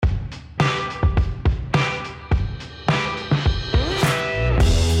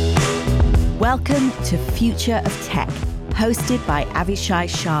Welcome to Future of Tech, hosted by Avishai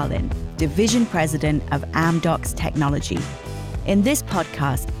Sharlin, Division President of Amdocs Technology. In this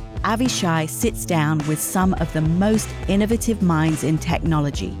podcast, Avishai sits down with some of the most innovative minds in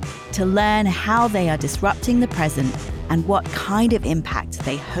technology to learn how they are disrupting the present and what kind of impact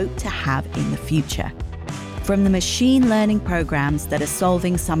they hope to have in the future. From the machine learning programs that are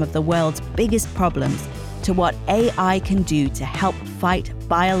solving some of the world's biggest problems to what AI can do to help fight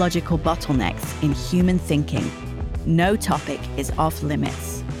biological bottlenecks in human thinking, no topic is off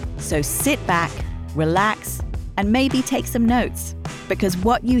limits. So sit back, relax, and maybe take some notes, because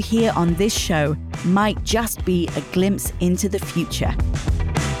what you hear on this show might just be a glimpse into the future.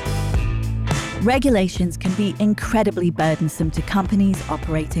 Regulations can be incredibly burdensome to companies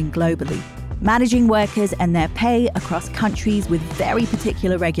operating globally. Managing workers and their pay across countries with very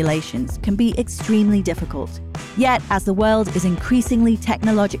particular regulations can be extremely difficult. Yet, as the world is increasingly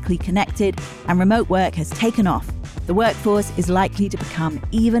technologically connected and remote work has taken off, the workforce is likely to become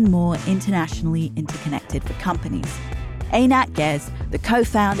even more internationally interconnected for companies. Eynat Guez, the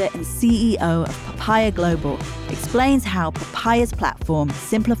co-founder and CEO of Papaya Global, explains how Papaya's platform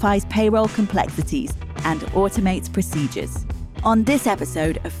simplifies payroll complexities and automates procedures. On this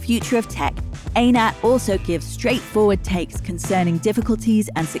episode of Future of Tech, Eynat also gives straightforward takes concerning difficulties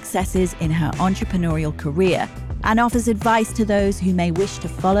and successes in her entrepreneurial career and offers advice to those who may wish to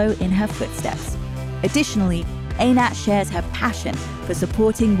follow in her footsteps. Additionally, Eynat shares her passion for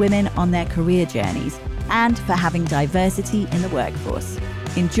supporting women on their career journeys and for having diversity in the workforce.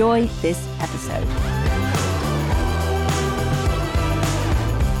 Enjoy this episode.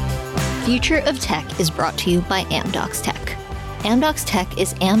 Future of Tech is brought to you by Amdocs Tech. Amdocs Tech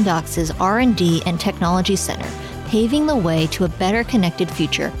is Amdocs' R&D and technology center, paving the way to a better connected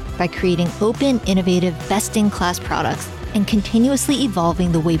future by creating open, innovative, best-in-class products and continuously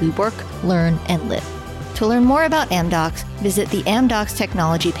evolving the way we work, learn, and live. To learn more about Amdocs, visit the Amdocs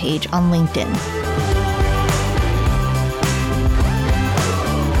Technology page on LinkedIn.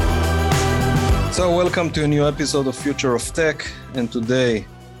 So welcome to a new episode of Future of Tech, and today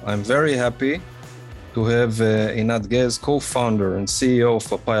I'm very happy to have Eynat Guez, co-founder and CEO of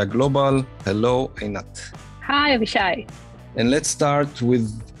Papaya Global. Hello, Eynat. Hi, Avishai. And let's start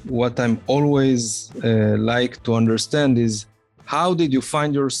with what I'm always like to understand is, how did you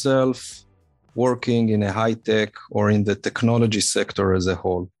find yourself working in a high-tech or in the technology sector as a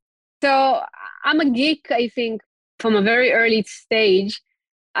whole? So I'm a geek, I think, from a very early stage.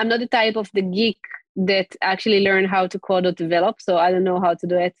 I'm not the type of the geek that actually learn how to code or develop. So I don't know how to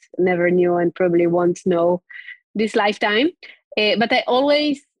do it. Never knew and probably won't know this lifetime. But I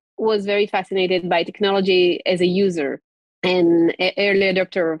always was very fascinated by technology as a user and an early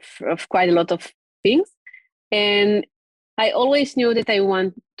adopter of quite a lot of things. And I always knew that I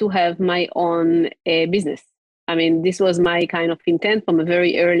want to have my own business. I mean, this was my kind of intent from a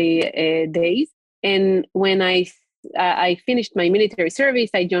very early days. And when I finished my military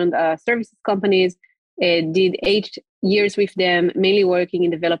service. I joined services companies, did 8 years with them, mainly working in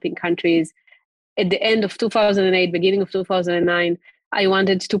developing countries. At the end of 2008, beginning of 2009, I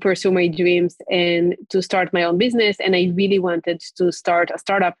wanted to pursue my dreams and to start my own business. And I really wanted to start a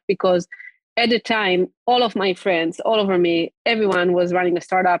startup because at the time, all of my friends, all over me, everyone was running a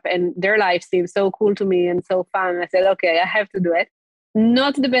startup and their life seemed so cool to me and so fun. I said, okay, I have to do it.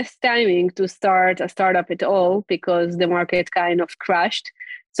 Not the best timing to start a startup at all because the market kind of crashed.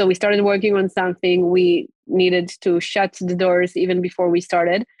 So we started working on something. We needed to shut the doors even before we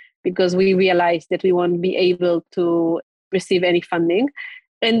started because we realized that we won't be able to receive any funding.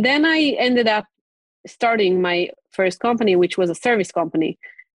 And then I ended up starting my first company, which was a service company.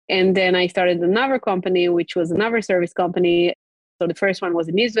 And then I started another company, which was another service company. So the first one was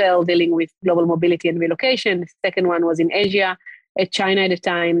in Israel, dealing with global mobility and relocation. The second one was in Asia, at China at the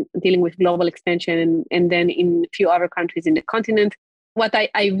time, dealing with global expansion, and then in a few other countries in the continent. What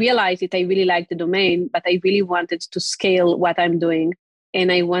I realized is I really liked the domain, but I really wanted to scale what I'm doing.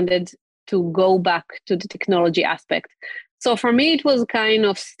 And I wanted to go back to the technology aspect. So for me, it was kind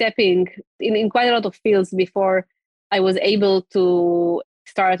of stepping in quite a lot of fields before I was able to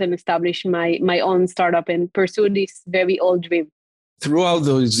start and establish my own startup and pursue this very old dream. Throughout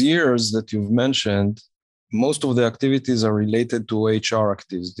those years that you've mentioned, most of the activities are related to HR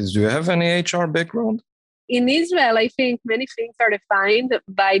activities. Do you have any HR background? In Israel, I think many things are defined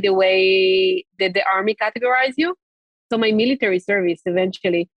by the way that the army categorize you. So my military service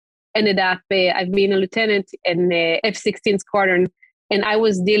eventually ended up, I've been a lieutenant in the F-16 squadron, and I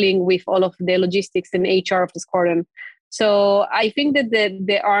was dealing with all of the logistics and HR of the squadron. So I think that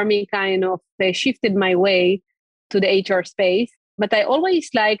the army kind of shifted my way to the HR space. but I always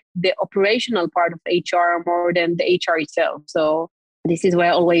like the operational part of HR more than the HR itself. So this is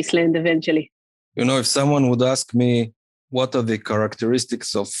where I always land eventually. If someone would ask me, what are the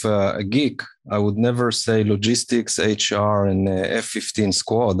characteristics of a geek? I would never say logistics, HR, and F-15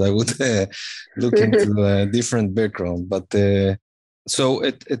 squad. I would look into a different background. But so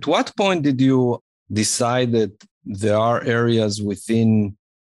at what point did you decide that there are areas within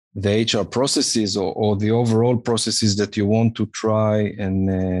the HR processes or the overall processes that you want to try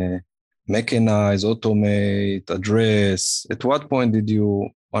and mechanize, automate, address? At what point did you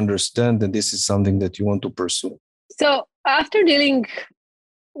understand that this is something that you want to pursue? So after dealing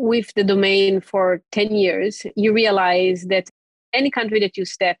with the domain for 10 years, you realize that any country that you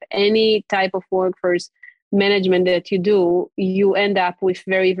step, any type of workforce management that you do, you end up with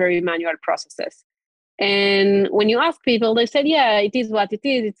very, very manual processes. And when you ask people, they said, yeah, it is what it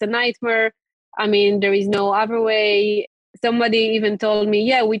is. It's a nightmare. I mean, there is no other way. Somebody even told me,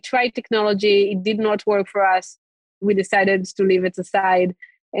 yeah, we tried technology. It did not work for us. We decided to leave it aside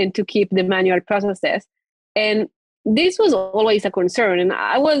and to keep the manual processes. And this was always a concern. And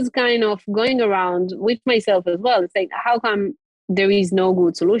I was kind of going around with myself as well, saying, how come there is no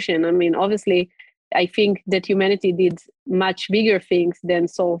good solution? I mean, obviously, I think that humanity did much bigger things than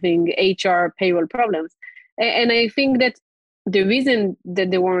solving HR payroll problems. And I think that the reason that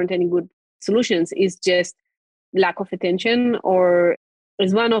there weren't any good solutions is just lack of attention, or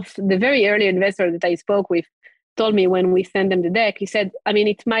as one of the very early investors that I spoke with told me when we sent them the deck, he said, I mean,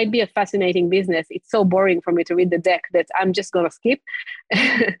 it might be a fascinating business. It's so boring for me to read the deck that I'm just going to skip.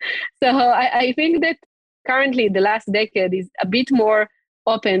 So I think that currently the last decade is a bit more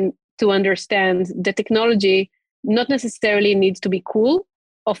open to understand the technology not necessarily needs to be cool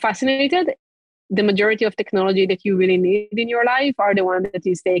or fascinated. The majority of technology that you really need in your life are the one that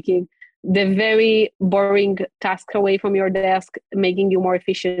is taking the very boring task away from your desk, making you more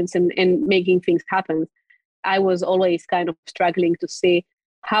efficient and making things happen. I was always kind of struggling to see,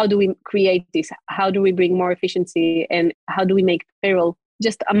 how do we create this? How do we bring more efficiency? And how do we make payroll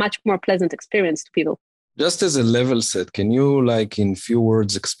just a much more pleasant experience to people? Just as a level set, can you, in few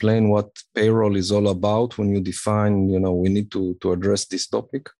words, explain what payroll is all about when you define, we need to address this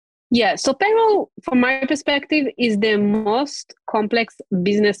topic? Yeah, so payroll, from my perspective, is the most complex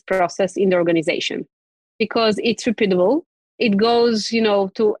business process in the organization because it's repeatable. It goes,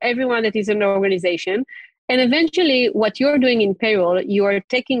 to everyone that is in the organization. And eventually, what you're doing in payroll, you are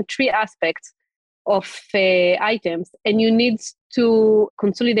taking three aspects of items, and you need to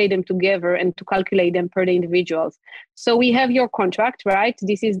consolidate them together and to calculate them per the individuals. So we have your contract, right?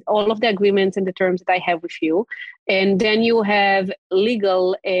 This is all of the agreements and the terms that I have with you. And then you have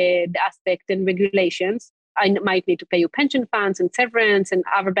legal aspect and regulations. I might need to pay you pension funds and severance and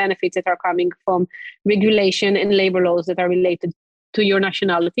other benefits that are coming from regulation and labor laws that are related to your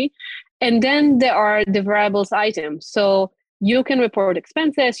nationality. And then there are the variables items. So you can report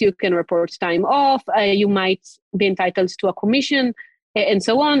expenses, you can report time off, you might be entitled to a commission, and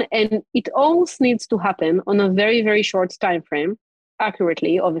so on. And it all needs to happen on a very, very short time frame,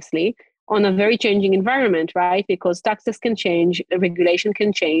 accurately, obviously, on a very changing environment, right? Because taxes can change, regulation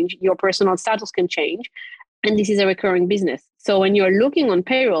can change, your personal status can change, and this is a recurring business. So when you're looking on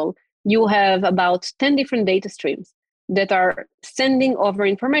payroll, you have about 10 different data streams that are sending over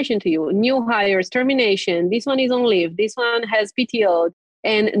information to you. New hires, termination, this one is on leave, this one has PTO.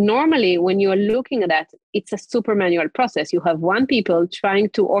 And normally when you're looking at that, it's a super manual process. You have one people trying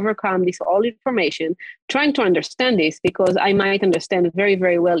to overcome this all information, trying to understand this, because I might understand very,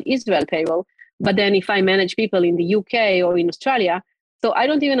 very well Israel payroll. But then if I manage people in the UK or in Australia, so I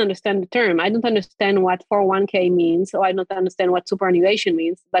don't even understand the term. I don't understand what 401k means, or I don't understand what superannuation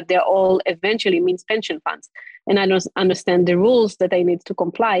means, but they're all eventually means pension funds. And I don't understand the rules that I need to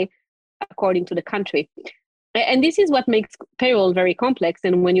comply according to the country. And this is what makes payroll very complex.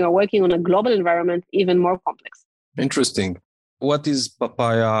 And when you are working on a global environment, even more complex. Interesting. What is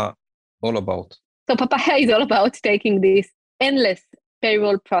Papaya all about? So Papaya is all about taking this endless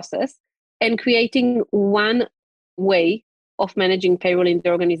payroll process and creating one way of managing payroll in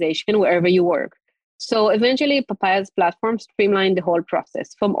the organization wherever you work. So eventually, Papaya's platform streamlined the whole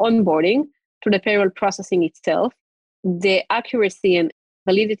process from onboarding to the payroll processing itself, the accuracy and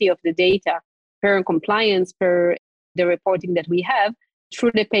validity of the data per compliance, per the reporting that we have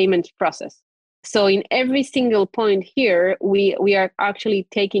through the payment process. So in every single point here, we are actually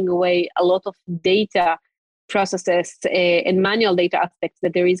taking away a lot of data processes and manual data aspects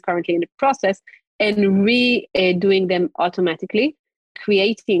that there is currently in the process, and redoing them automatically,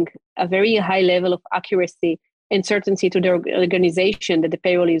 creating a very high level of accuracy and certainty to the organization that the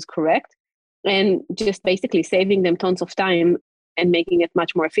payroll is correct, and just basically saving them tons of time and making it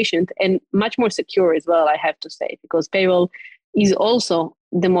much more efficient and much more secure as well, I have to say, because payroll is also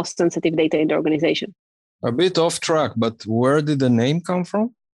the most sensitive data in the organization. A bit off track, but where did the name come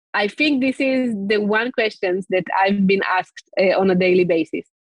from? I think this is the one question that I've been asked on a daily basis.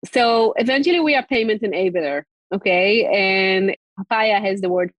 So eventually we are payment enabler, okay? And Papaya has the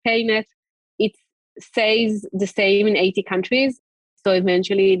word Eynat. It says the same in 80 countries. So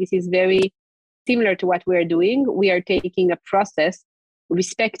eventually this is very similar to what we're doing. We are taking a process,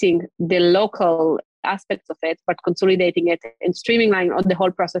 respecting the local aspects of it, but consolidating it and streamlining the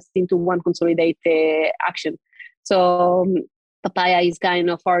whole process into one consolidated action. So Papaya is kind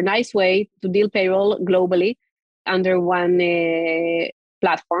of our nice way to deal payroll globally under one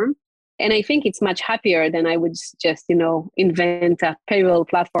platform. And I think it's much happier than I would just, invent a payroll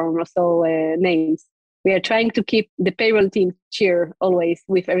platform or so names. We are trying to keep the payroll team cheer always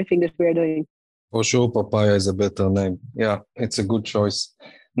with everything that we are doing. For sure, Papaya is a better name. Yeah, it's a good choice.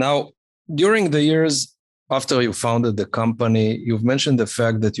 Now, during the years after you founded the company, you've mentioned the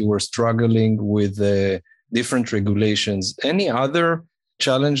fact that you were struggling with different regulations. Any other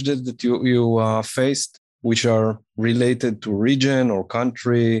challenges that you faced which are related to region or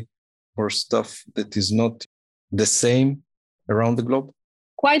country or stuff that is not the same around the globe?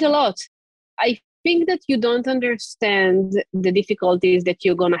 Quite a lot. I think that you don't understand the difficulties that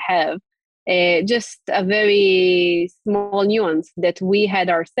you're going to have. Just a very small nuance that we had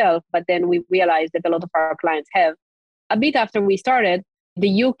ourselves, but then we realized that a lot of our clients have. A bit after we started,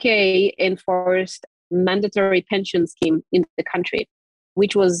 the UK enforced mandatory pension scheme in the country,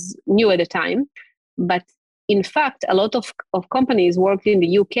 which was new at the time. But in fact, a lot of companies worked in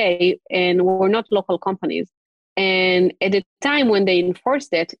the UK and were not local companies. And at the time when they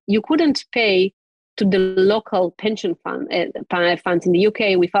enforced it, you couldn't pay to the local pension funds in the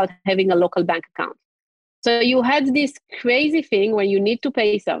UK without having a local bank account. So you had this crazy thing where you need to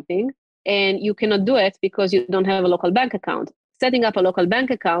pay something and you cannot do it because you don't have a local bank account. Setting up a local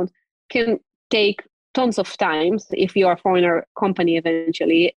bank account can take tons of times if you are a foreigner company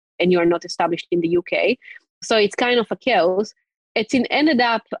eventually and you are not established in the UK. So it's kind of a chaos. I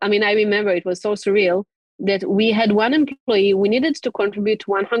remember it was so surreal that we had one employee, we needed to contribute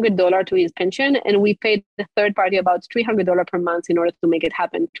 $100 to his pension, and we paid the third party about $300 per month in order to make it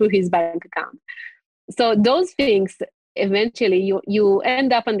happen through his bank account. So those things, eventually you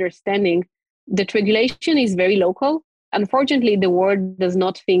end up understanding that regulation is very local. Unfortunately, the world does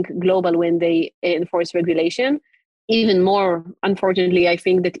not think global when they enforce regulation. Even more, unfortunately, I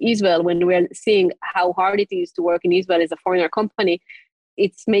think that Israel, when we're seeing how hard it is to work in Israel as a foreigner company,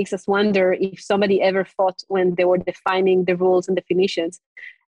 it makes us wonder if somebody ever thought when they were defining the rules and definitions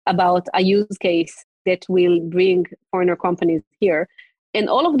about a use case that will bring foreigner companies here. And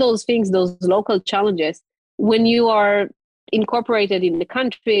all of those things, those local challenges, when you are incorporated in the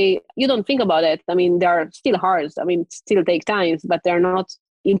country, you don't think about it. They are still hard. Still take time, but they're not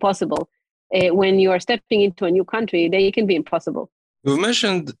impossible. When you are stepping into a new country, they can be impossible. You've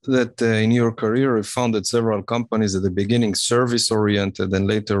mentioned that in your career, you founded several companies at the beginning, service-oriented, and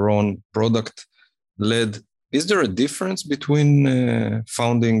later on, product-led. Is there a difference between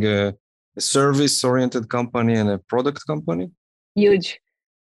founding a service-oriented company and a product company? Huge.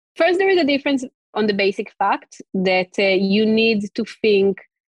 First, there is a difference on the basic fact that you need to think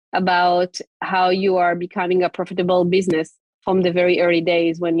about how you are becoming a profitable business from the very early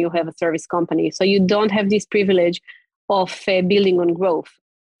days when you have a service company. So you don't have this privilege of building on growth.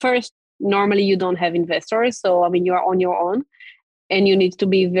 First, normally you don't have investors. So, you're on your own and you need to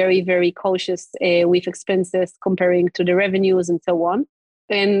be very, very cautious with expenses comparing to the revenues and so on.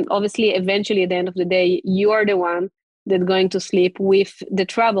 And obviously, eventually at the end of the day, you are the one that's going to sleep with the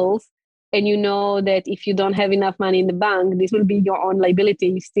troubles. And you know that if you don't have enough money in the bank, this will be your own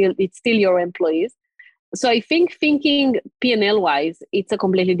liability. It's still your employees. So I think thinking P&L wise, it's a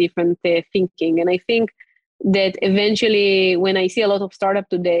completely different thinking. And I think that eventually when I see a lot of startup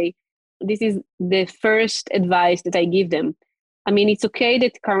today, this is the first advice that I give them. It's okay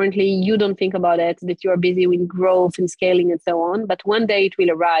that currently you don't think about it, that you are busy with growth and scaling and so on, but one day it will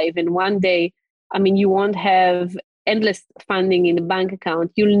arrive. And one day, you won't have endless funding in the bank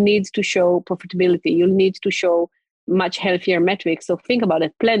account. You'll need to show profitability. You'll need to show much healthier metrics. So think about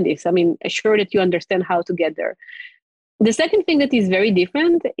it, plan this. Assure that you understand how to get there. The second thing that is very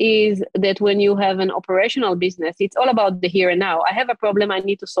different is that when you have an operational business, it's all about the here and now. I have a problem, I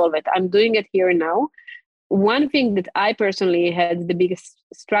need to solve it. I'm doing it here and now. One thing that I personally had the biggest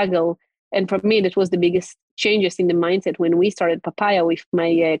struggle, and for me, that was the biggest changes in the mindset when we started Papaya with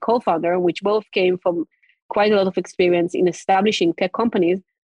my co-founder, which both came from quite a lot of experience in establishing tech companies,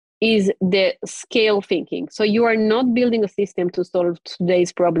 is the scale thinking. So you are not building a system to solve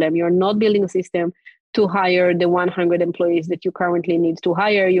today's problem. You're not building a system to hire the 100 employees that you currently need to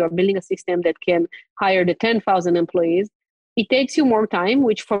hire. You are building a system that can hire the 10,000 employees. It takes you more time,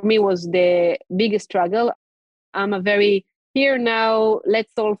 which for me was the biggest struggle. I'm a very here now,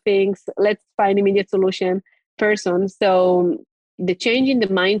 let's solve things, let's find immediate solution person. So the change in the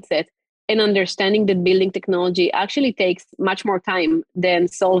mindset and understanding that building technology actually takes much more time than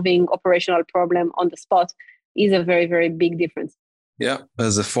solving operational problem on the spot is a very, very big difference. Yeah,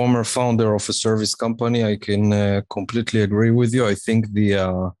 as a former founder of a service company, I can completely agree with you. I think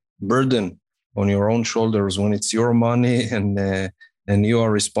the burden on your own shoulders when it's your money and you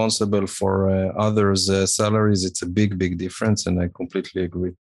are responsible for others' salaries, it's a big, big difference, and I completely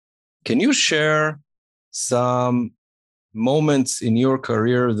agree. Can you share some moments in your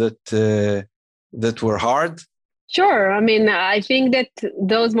career that were hard? Sure. I mean, I think that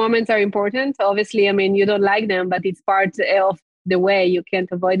those moments are important. Obviously, I mean, you don't like them, but it's part of the way. You can't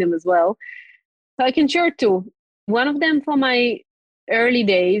avoid them as well. So I can share two. One of them for my early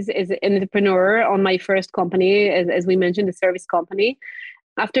days as an entrepreneur on my first company, as we mentioned, the service company.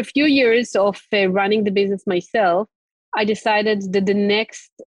 After a few years of running the business myself, I decided that the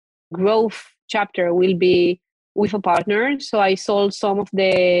next growth chapter will be with a partner. So I sold some of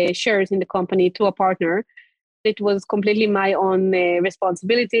the shares in the company to a partner. It was completely my own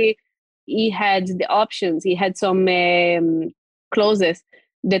responsibility. He had the options. He had some clauses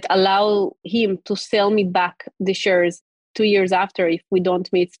that allow him to sell me back the shares 2 years after if we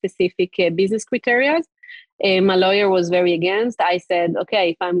don't meet specific business criteria. My lawyer was very against. I said, okay,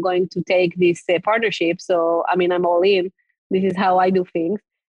 if I'm going to take this partnership, so I mean, I'm all in. This is how I do things.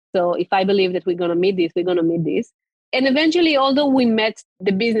 So if I believe that we're going to meet this, we're going to meet this. And eventually, although we met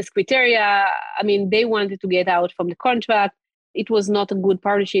the business criteria, I mean, they wanted to get out from the contract. It was not a good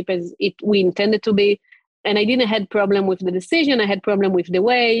partnership as we intended to be. And I didn't have problem with the decision. I had problem with the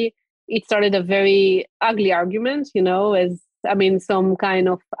way. It started a very ugly argument, some kind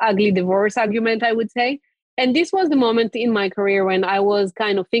of ugly divorce argument, I would say. And this was the moment in my career when I was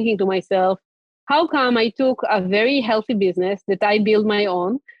kind of thinking to myself, how come I took a very healthy business that I built my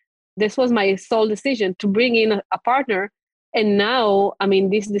own? This was my sole decision to bring in a partner. And now, I mean,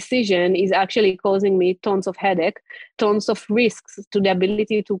 this decision is actually causing me tons of headache, tons of risks to the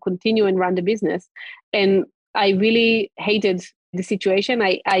ability to continue and run the business. And I really hated the situation.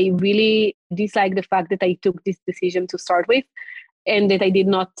 I really dislike the fact that I took this decision to start with and that I did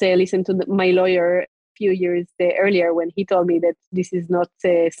not listen to my lawyer a few years earlier when he told me that this is not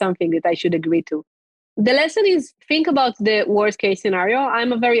something that I should agree to. The lesson is think about the worst case scenario.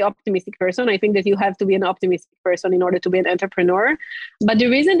 I'm a very optimistic person. I think that you have to be an optimistic person in order to be an entrepreneur. But the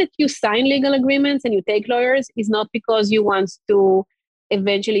reason that you sign legal agreements and you take lawyers is not because you want to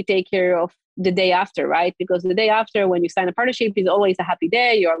eventually take care of the day after, right? Because the day after, when you sign a partnership, is always a happy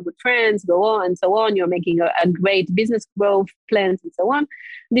day. You're good friends, go on and so on. You're making a great business growth plans and so on.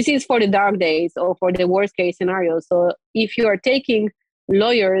 This is for the dark days or for the worst case scenario. So if you are taking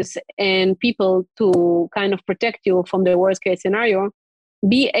lawyers and people to kind of protect you from the worst case scenario,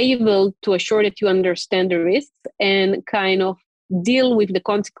 be able to assure that you understand the risks and kind of deal with the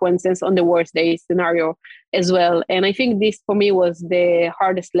consequences on the worst case scenario as well. And I think this for me was the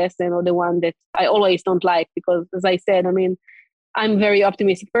hardest lesson, or the one that I always don't like, because as I said, I mean, I'm a very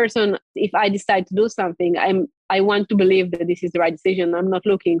optimistic person. If I decide to do something, I want to believe that this is the right decision. I'm not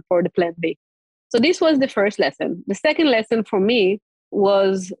looking for the plan B. So this was the first lesson. The second lesson for me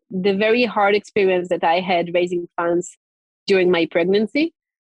was the very hard experience that I had raising funds during my pregnancy.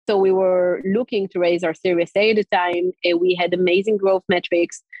 So we were looking to raise our Series A at the time. We had amazing growth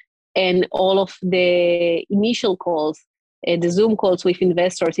metrics, and all of the initial calls, the Zoom calls with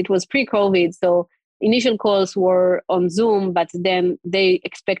investors, it was pre-COVID. So initial calls were on Zoom, but then they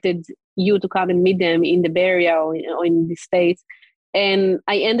expected you to come and meet them in the Bay Area or in the States. And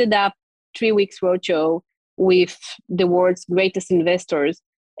I ended up 3 weeks roadshow with the world's greatest investors,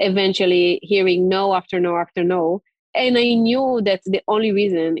 eventually hearing no after no after no. And I knew that the only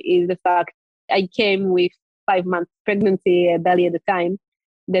reason is the fact I came with 5 months pregnancy belly at the time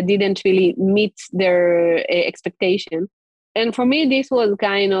that didn't really meet their expectation. And for me, this was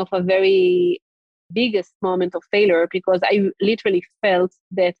kind of a very biggest moment of failure, because I literally felt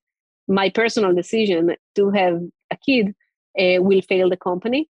that my personal decision to have a kid will fail the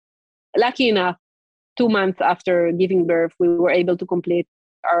company. Lucky enough, 2 months after giving birth, we were able to complete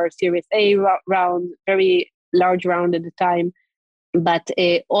our Series A round, very large round at the time. But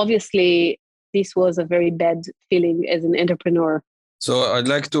obviously, this was a very bad feeling as an entrepreneur. So I'd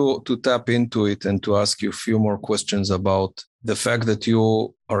like to tap into it and to ask you a few more questions about the fact that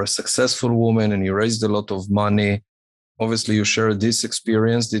you are a successful woman and you raised a lot of money. Obviously, you shared this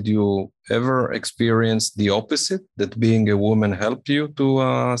experience. Did you ever experience the opposite, that being a woman helped you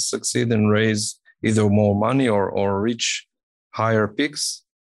to succeed and raise either more money or reach higher peaks?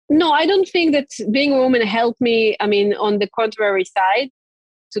 No, I don't think that being a woman helped me. I mean, on the contrary side,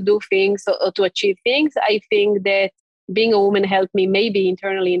 to do things or to achieve things. I think that being a woman helped me maybe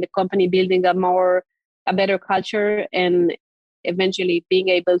internally in the company building a better culture and eventually being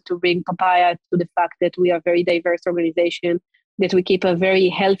able to bring Papaya to the fact that we are a very diverse organization, that we keep a very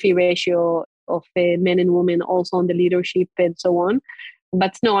healthy ratio of men and women also on the leadership and so on.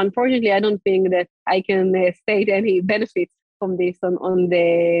 But no, unfortunately, I don't think that I can state any benefits from this on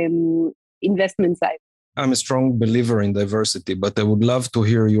the investment side. I'm a strong believer in diversity, but I would love to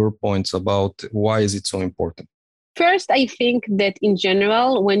hear your points about why is it so important. First, I think that in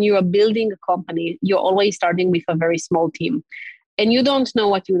general, when you are building a company, you're always starting with a very small team. And you don't know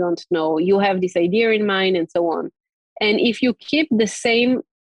what you don't know. You have this idea in mind and so on. And if you keep the same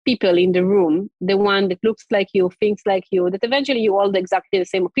people in the room, the one that looks like you, thinks like you, that eventually you all have exactly the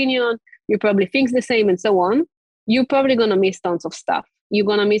same opinion, you probably think the same and so on, you're probably going to miss tons of stuff. You're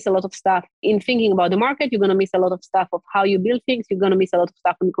going to miss a lot of stuff in thinking about the market. You're going to miss a lot of stuff of how you build things. You're going to miss a lot of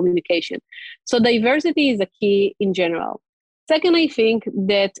stuff in communication. So diversity is a key in general. Second, I think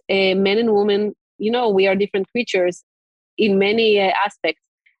that men and women, we are different creatures in many aspects.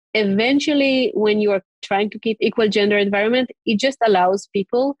 Eventually, when you are trying to keep equal gender environment, it just allows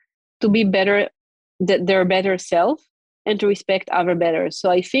people to be better, their better self, and to respect other better.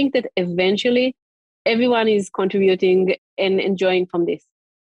 So I think that eventually everyone is contributing and enjoying from this.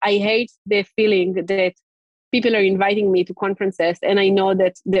 I hate the feeling that people are inviting me to conferences, and I know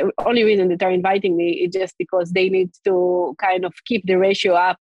that the only reason that they're inviting me is just because they need to kind of keep the ratio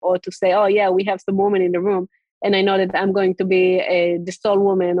up or to say, oh yeah, we have some women in the room. And I know that I'm going to be the sole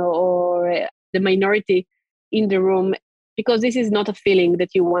woman or the minority in the room, because this is not a feeling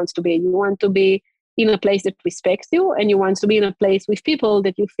that you want to be. You want to be in a place that respects you, and you want to be in a place with people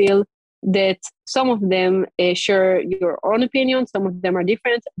that you feel that some of them share your own opinion, some of them are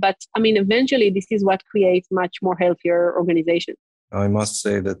different. But I mean, eventually, this is what creates much more healthier organization. I must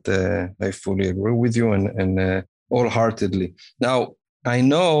say that I fully agree with you and wholeheartedly. Now, I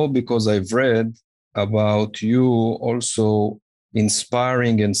know because I've read about you also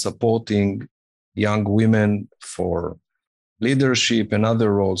inspiring and supporting young women for leadership and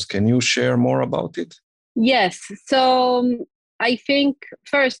other roles. Can you share more about it? Yes. So I think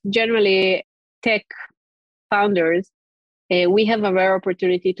first, generally, tech founders, we have a rare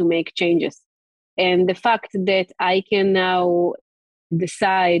opportunity to make changes. And the fact that I can now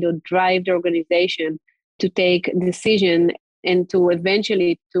decide or drive the organization to take decision and to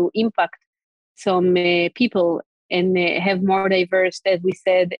eventually to impact some people and have more diverse, as we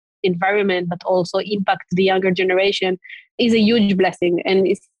said, environment, but also impact the younger generation is a huge blessing. And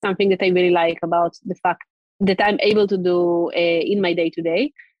it's something that I really like about the fact that I'm able to do in my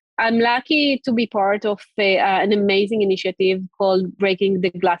day-to-day. I'm lucky to be part of an amazing initiative called Breaking the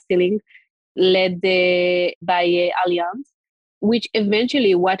Glass Ceiling, led by Allianz, which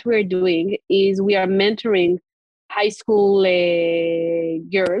eventually what we're doing is we are mentoring high school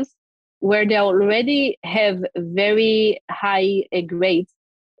girls where they already have very high grades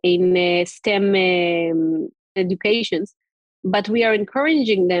in STEM educations, but we are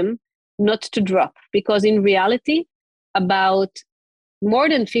encouraging them not to drop, because in reality, about more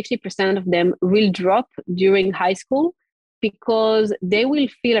than 50% of them will drop during high school because they will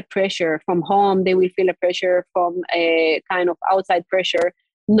feel a pressure from home, they will feel a pressure from a kind of outside pressure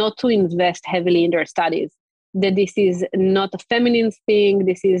not to invest heavily in their studies, that this is not a feminine thing,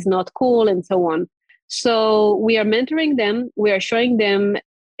 this is not cool, and so on. So we are mentoring them, we are showing them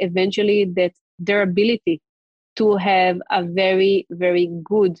eventually that their ability to have a very, very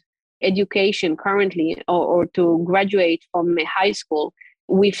good education currently or to graduate from high school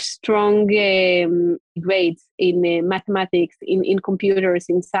with strong grades in mathematics, in computers,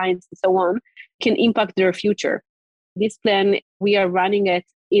 in science, and so on, can impact their future. This plan, we are running it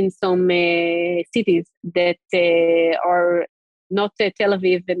in some cities that are not Tel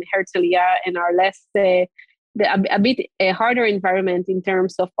Aviv and Herzliya and are less, a bit harder environment in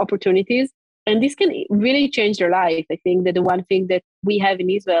terms of opportunities. And this can really change their life. I think that the one thing that we have in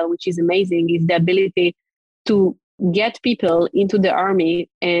Israel, which is amazing, is the ability to get people into the army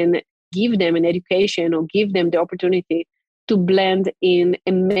and give them an education or give them the opportunity to blend in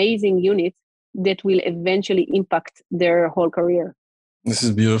amazing units that will eventually impact their whole career. This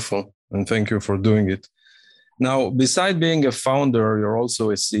is beautiful, and thank you for doing it. Now, beside being a founder, you're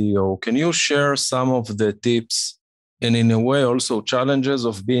also a CEO. Can you share some of the tips and in a way also challenges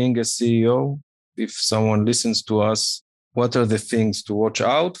of being a CEO? If someone listens to us, what are the things to watch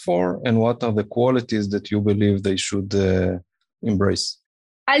out for and what are the qualities that you believe they should embrace?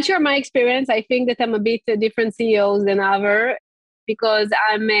 I'll share my experience. I think that I'm a bit different CEOs than other because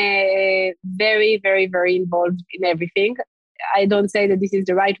I'm very, very, very involved in everything. I don't say that this is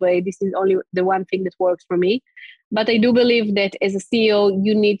the right way. This is only the one thing that works for me. But I do believe that as a CEO,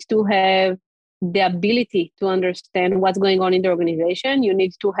 you need to have the ability to understand what's going on in the organization. You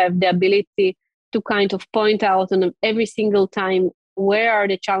need to have the ability to kind of point out on every single time where are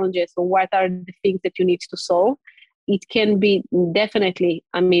the challenges or what are the things that you need to solve. It can be definitely,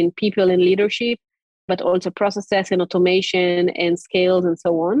 people in leadership, but also processes and automation and scales and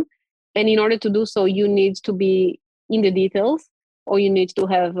so on. And in order to do so, you need to be in the details or you need to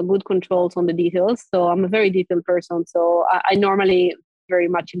have good controls on the details. So I'm a very detailed person. So I normally very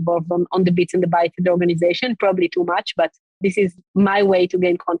much involved on the bits and the bytes of the organization, probably too much, but this is my way to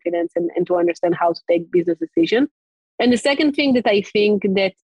gain confidence and to understand how to take business decisions. And the second thing that I think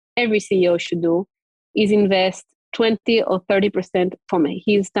that every CEO should do is invest 20 or 30% from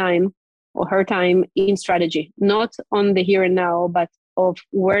his time or her time in strategy, not on the here and now, but of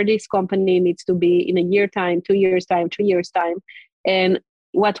where this company needs to be in a year time, 2 years time, 3 years time, and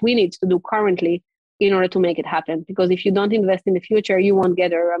what we need to do currently in order to make it happen. Because if you don't invest in the future, you won't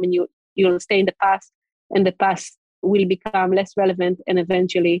get there. You'll stay in the past and the past will become less relevant and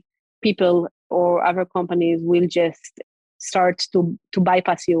eventually people or other companies will just start to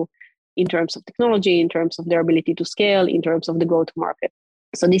bypass you in terms of technology, in terms of their ability to scale, in terms of the go-to-market.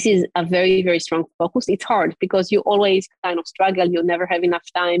 So this is a very, very strong focus. It's hard because you always kind of struggle. You never have enough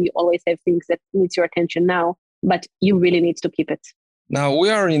time. You always have things that needs your attention now, but you really need to keep it. Now, we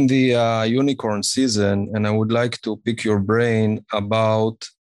are in the unicorn season, and I would like to pick your brain about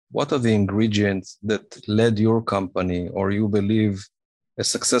what are the ingredients that led your company or you believe a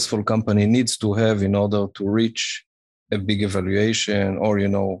successful company needs to have in order to reach a big evaluation or,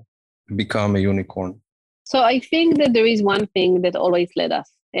 become a unicorn? So I think that there is one thing that always led us,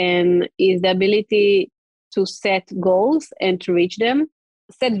 and is the ability to set goals and to reach them,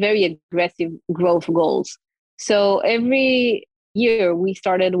 set very aggressive growth goals. So every year we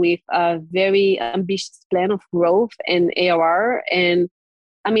started with a very ambitious plan of growth and ARR. And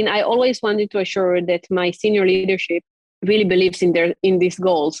I always wanted to assure that my senior leadership really believes in these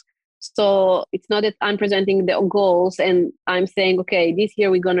goals. So it's not that I'm presenting the goals and I'm saying, okay, this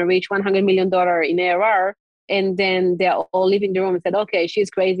year we're going to reach $100 million in ARR. And then they're all leaving the room and said, okay, she's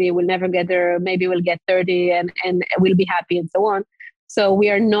crazy. We'll never get there. Maybe we'll get 30 and we'll be happy and so on. So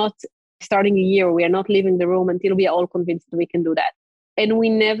we are not starting a year. We are not leaving the room until we are all convinced that we can do that. And we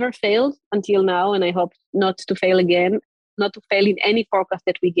never failed until now. And I hope not to fail again, not to fail in any forecast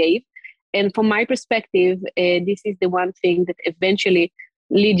that we gave. And from my perspective, this is the one thing that eventually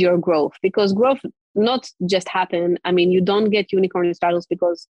lead your growth, because growth not just happen. You don't get unicorn status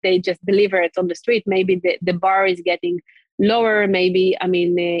because they just deliver it on the street. Maybe the bar is getting lower. Maybe,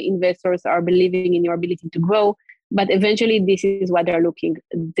 investors are believing in your ability to grow, but eventually this is what they're looking,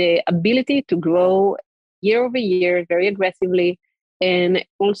 the ability to grow year over year, very aggressively, and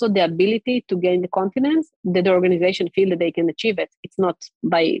also the ability to gain the confidence that the organization feel that they can achieve it. It's not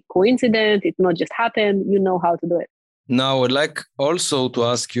by coincidence. It's not just happen. You know how to do it. Now, I'd like also to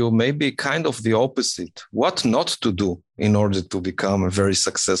ask you maybe kind of the opposite. What not to do in order to become a very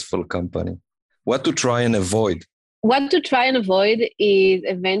successful company? What to try and avoid? What to try and avoid is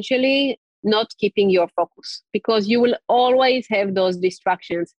eventually not keeping your focus, because you will always have those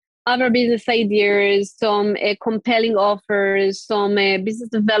distractions. Other business ideas, some compelling offers, some business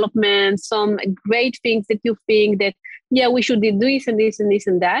development, some great things that you think that, yeah, we should do this and this and this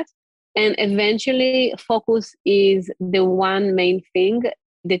and that. And eventually focus is the one main thing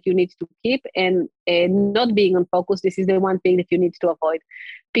that you need to keep, and not being on focus, this is the one thing that you need to avoid,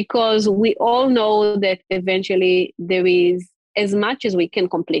 because we all know that eventually there is as much as we can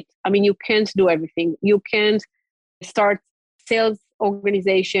complete. You can't do everything. You can't start sales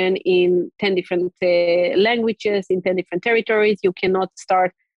organization in 10 different languages, in 10 different territories. You cannot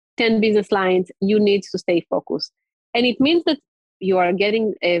start 10 business lines. You need to stay focused. And it means that you are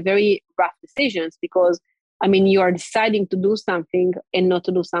getting very rough decisions, because you are deciding to do something and not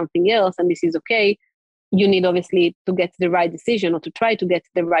to do something else, and this is okay. You need obviously to get the right decision or to try to get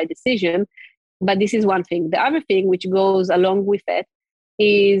the right decision, but this is one thing. The other thing which goes along with it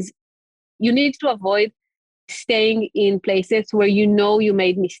is you need to avoid staying in places where you know you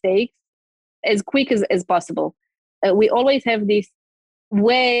made mistakes as quick as possible. We always have this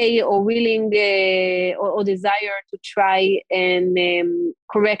way or willing or desire to try and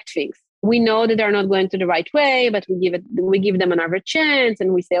correct things. We know that they're not going to the right way, but we give them another chance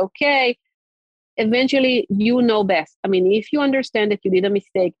and we say, okay, eventually you know best. I mean, if you understand that you did a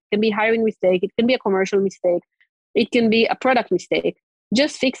mistake, it can be hiring mistake, it can be a commercial mistake, it can be a product mistake.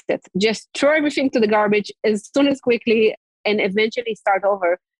 Just fix it. Just throw everything to the garbage as soon as quickly and eventually start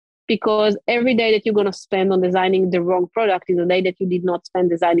over. Because every day that you're going to spend on designing the wrong product is a day that you did not spend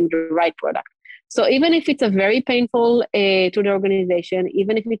designing the right product. So even if it's a very painful to the organization,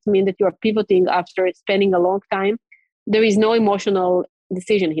 even if it means that you are pivoting after spending a long time, there is no emotional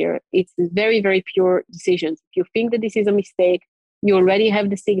decision here. It's very, very pure decisions. If you think that this is a mistake, you already have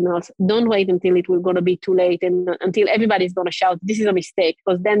the signals. Don't wait until it will going to be too late and until everybody's going to shout, this is a mistake,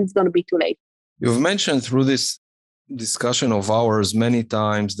 because then it's going to be too late. You've mentioned through this discussion of ours many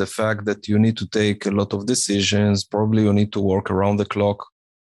times the fact that you need to take a lot of decisions. Probably you need to work around the clock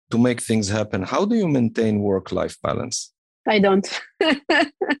to make things happen. How do you maintain work-life balance? I don't.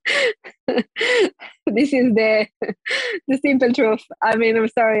 This is the simple truth. I mean, I'm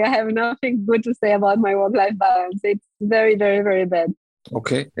sorry. I have nothing good to say about my work-life balance. It's very, very, very bad.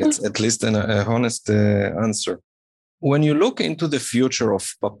 Okay, it's at least an honest answer. When you look into the future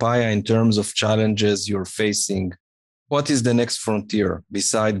of Papaya in terms of challenges you're facing, what is the next frontier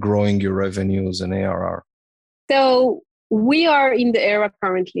beside growing your revenues and ARR? So we are in the era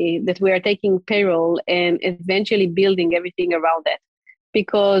currently that we are taking payroll and eventually building everything around it.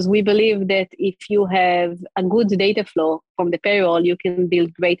 Because we believe that if you have a good data flow from the payroll, you can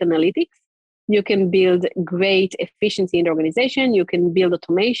build great analytics, you can build great efficiency in the organization, you can build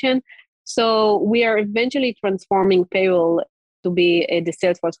automation. So we are eventually transforming payroll to be the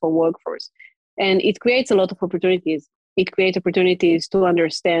Salesforce for workforce. And it creates a lot of opportunities. It creates opportunities to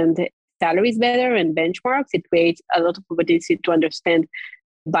understand salaries better and benchmarks. It creates a lot of opportunities to understand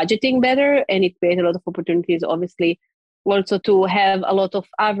budgeting better. And it creates a lot of opportunities, obviously, also to have a lot of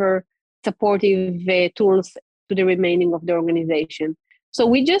other supportive tools to the remaining of the organization. So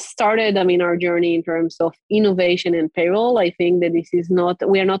we just started, our journey in terms of innovation and payroll. I think that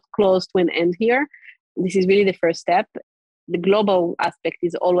we are not close to an end here. This is really the first step. The global aspect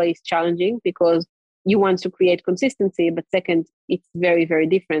is always challenging because you want to create consistency, but second, it's very, very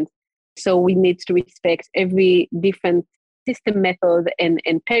different. So we need to respect every different system method and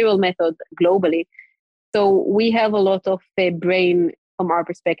payroll method globally. So we have a lot of brain from our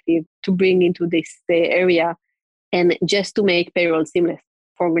perspective to bring into this area and just to make payroll seamless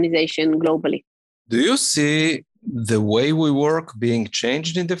for organization globally. Do you see the way we work being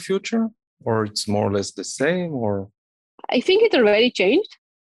changed in the future, or it's more or less the same? Or I think it already changed.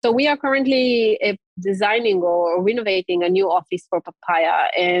 So we are currently designing or renovating a new office for Papaya.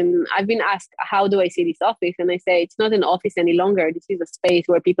 And I've been asked, how do I see this office? And I say, it's not an office any longer. This is a space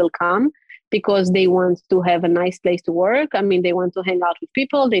where people come because they want to have a nice place to work. They want to hang out with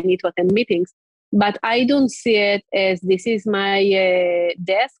people. They need to attend meetings. But I don't see it as this is my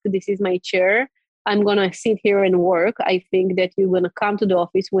desk, this is my chair. I'm going to sit here and work. I think that you're going to come to the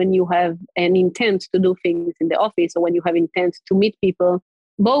office when you have an intent to do things in the office or when you have intent to meet people,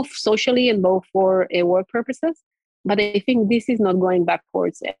 both socially and both for work purposes. But I think this is not going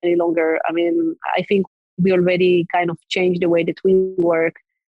backwards any longer. I think we already kind of changed the way that we work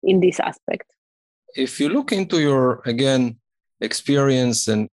in this aspect. If you look into your, again, experience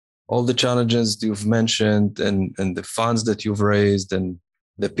and all the challenges you've mentioned and the funds that you've raised and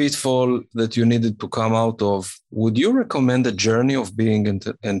the pitfall that you needed to come out of, would you recommend the journey of being an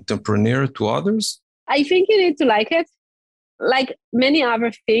entrepreneur to others? I think you need to like it. Like many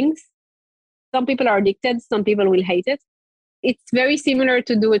other things, some people are addicted, some people will hate it. It's very similar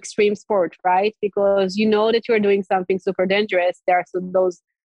to do extreme sport, right? Because you know that you're doing something super dangerous. There are those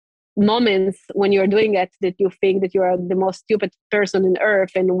moments when you're doing it that you think that you are the most stupid person on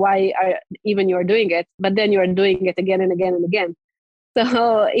earth and why even you're doing it, but then you're doing it again and again and again.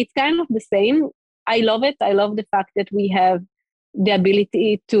 So it's kind of the same. I love it. I love the fact that we have the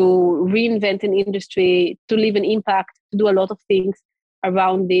ability to reinvent an industry, to leave an impact, to do a lot of things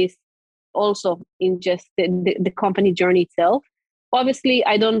around this, also in just the company journey itself. Obviously,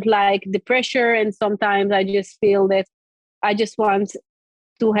 I don't like the pressure, and sometimes I just feel that I just want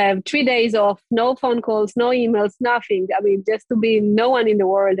to have 3 days off, no phone calls, no emails, nothing. Just to be no one in the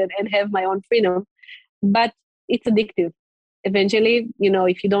world and have my own freedom. But it's addictive. Eventually,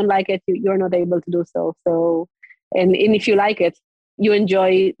 if you don't like it, you're not able to do so. So, and if you like it, you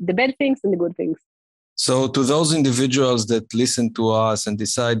enjoy the bad things and the good things. So to those individuals that listen to us and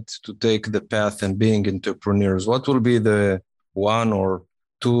decide to take the path and being entrepreneurs, what will be the 1 or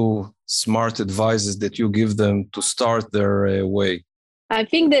 2 smart advices that you give them to start their way? I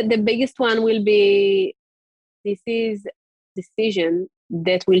think that the biggest one will be, this is decision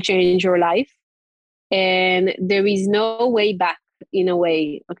that will change your life. And there is no way back in a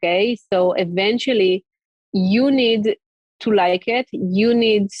way. Okay. So eventually you need to like it. You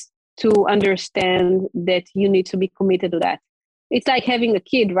need to understand that you need to be committed to that. It's like having a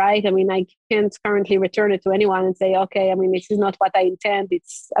kid, right? I mean, I can't currently return it to anyone and say, okay, I mean, this is not what I intend.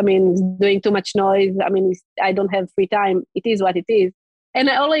 It's doing too much noise. I don't have free time. It is what it is. And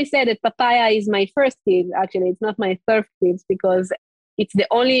I always say that Papaya is my first kid. Actually, it's not my third kid because it's the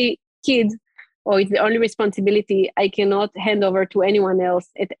only kid or it's the only responsibility I cannot hand over to anyone else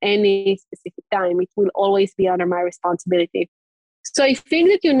at any specific time. It will always be under my responsibility. So I think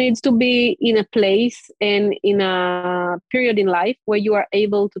that you need to be in a place and in a period in life where you are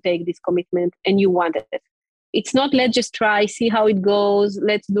able to take this commitment and you want it. It's not let's just try, see how it goes,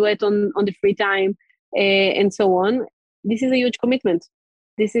 let's do it on the free time and so on. This is a huge commitment.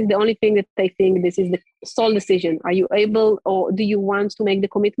 This is the only thing that I think this is the sole decision. Are you able or do you want to make the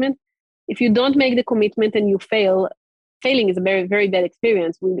commitment? If you don't make the commitment and you fail, failing is a very, very bad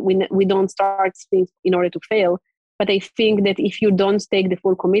experience. We don't start things in order to fail. But I think that if you don't take the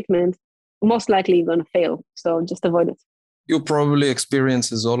full commitment, most likely you're going to fail. So just avoid it. You probably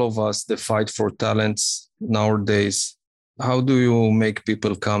experience, as all of us, the fight for talents nowadays. How do you make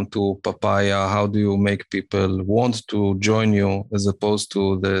people come to Papaya? How do you make people want to join you as opposed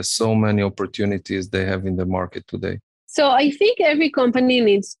to the so many opportunities they have in the market today? So I think every company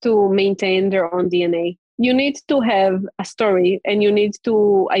needs to maintain their own DNA. You need to have a story and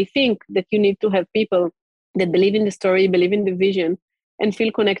I think that you need to have people that believe in the story, believe in the vision, and feel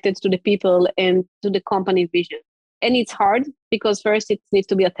connected to the people and to the company vision. And it's hard because first it needs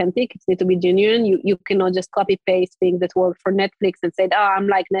to be authentic, it needs to be genuine. You cannot just copy paste things that work for Netflix and say, I'm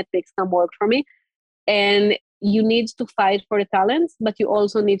like Netflix, come work for me. And you need to fight for the talents, but you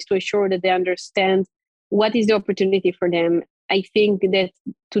also need to ensure that they understand what is the opportunity for them. I think that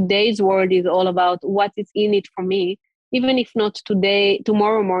today's world is all about what is in it for me, even if not today,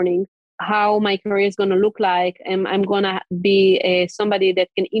 tomorrow morning, how my career is going to look like, and I'm going to be somebody that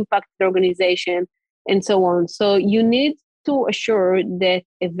can impact the organization and so on. So you need to assure that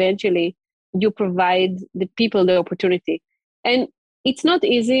eventually you provide the people the opportunity. And it's not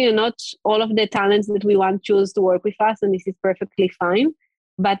easy, and not all of the talents that we want choose to work with us, and this is perfectly fine.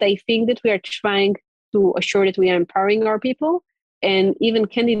 But I think that we are trying to assure that we are empowering our people, and even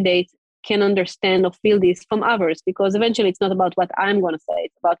candidates can understand or feel this from others, because eventually it's not about what I'm going to say,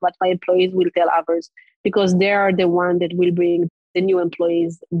 it's about what my employees will tell others, because they are the one that will bring the new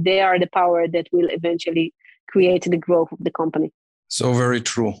employees. They are the power that will eventually create the growth of the company. So very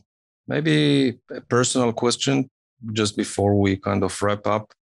true. Maybe a personal question just before we kind of wrap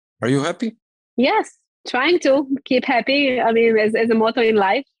up. Are you happy? Yes, trying to keep happy. As a motto in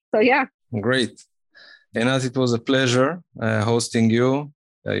life. So yeah. Great. Eynat, it was a pleasure hosting you.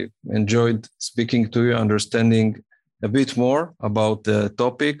 I enjoyed speaking to you, understanding a bit more about the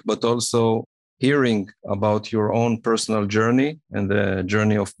topic, but also hearing about your own personal journey and the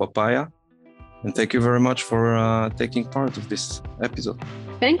journey of Papaya. And thank you very much for taking part of this episode.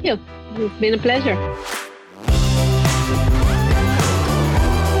 Thank you. It's been a pleasure.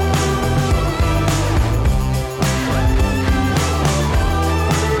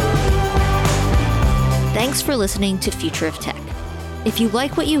 Thanks for listening to Future of Tech. If you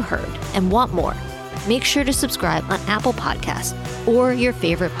like what you heard and want more, make sure to subscribe on Apple Podcasts or your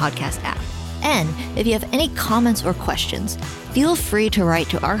favorite podcast app. And if you have any comments or questions, feel free to write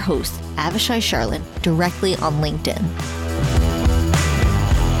to our host, Avishai Sharlin, directly on LinkedIn.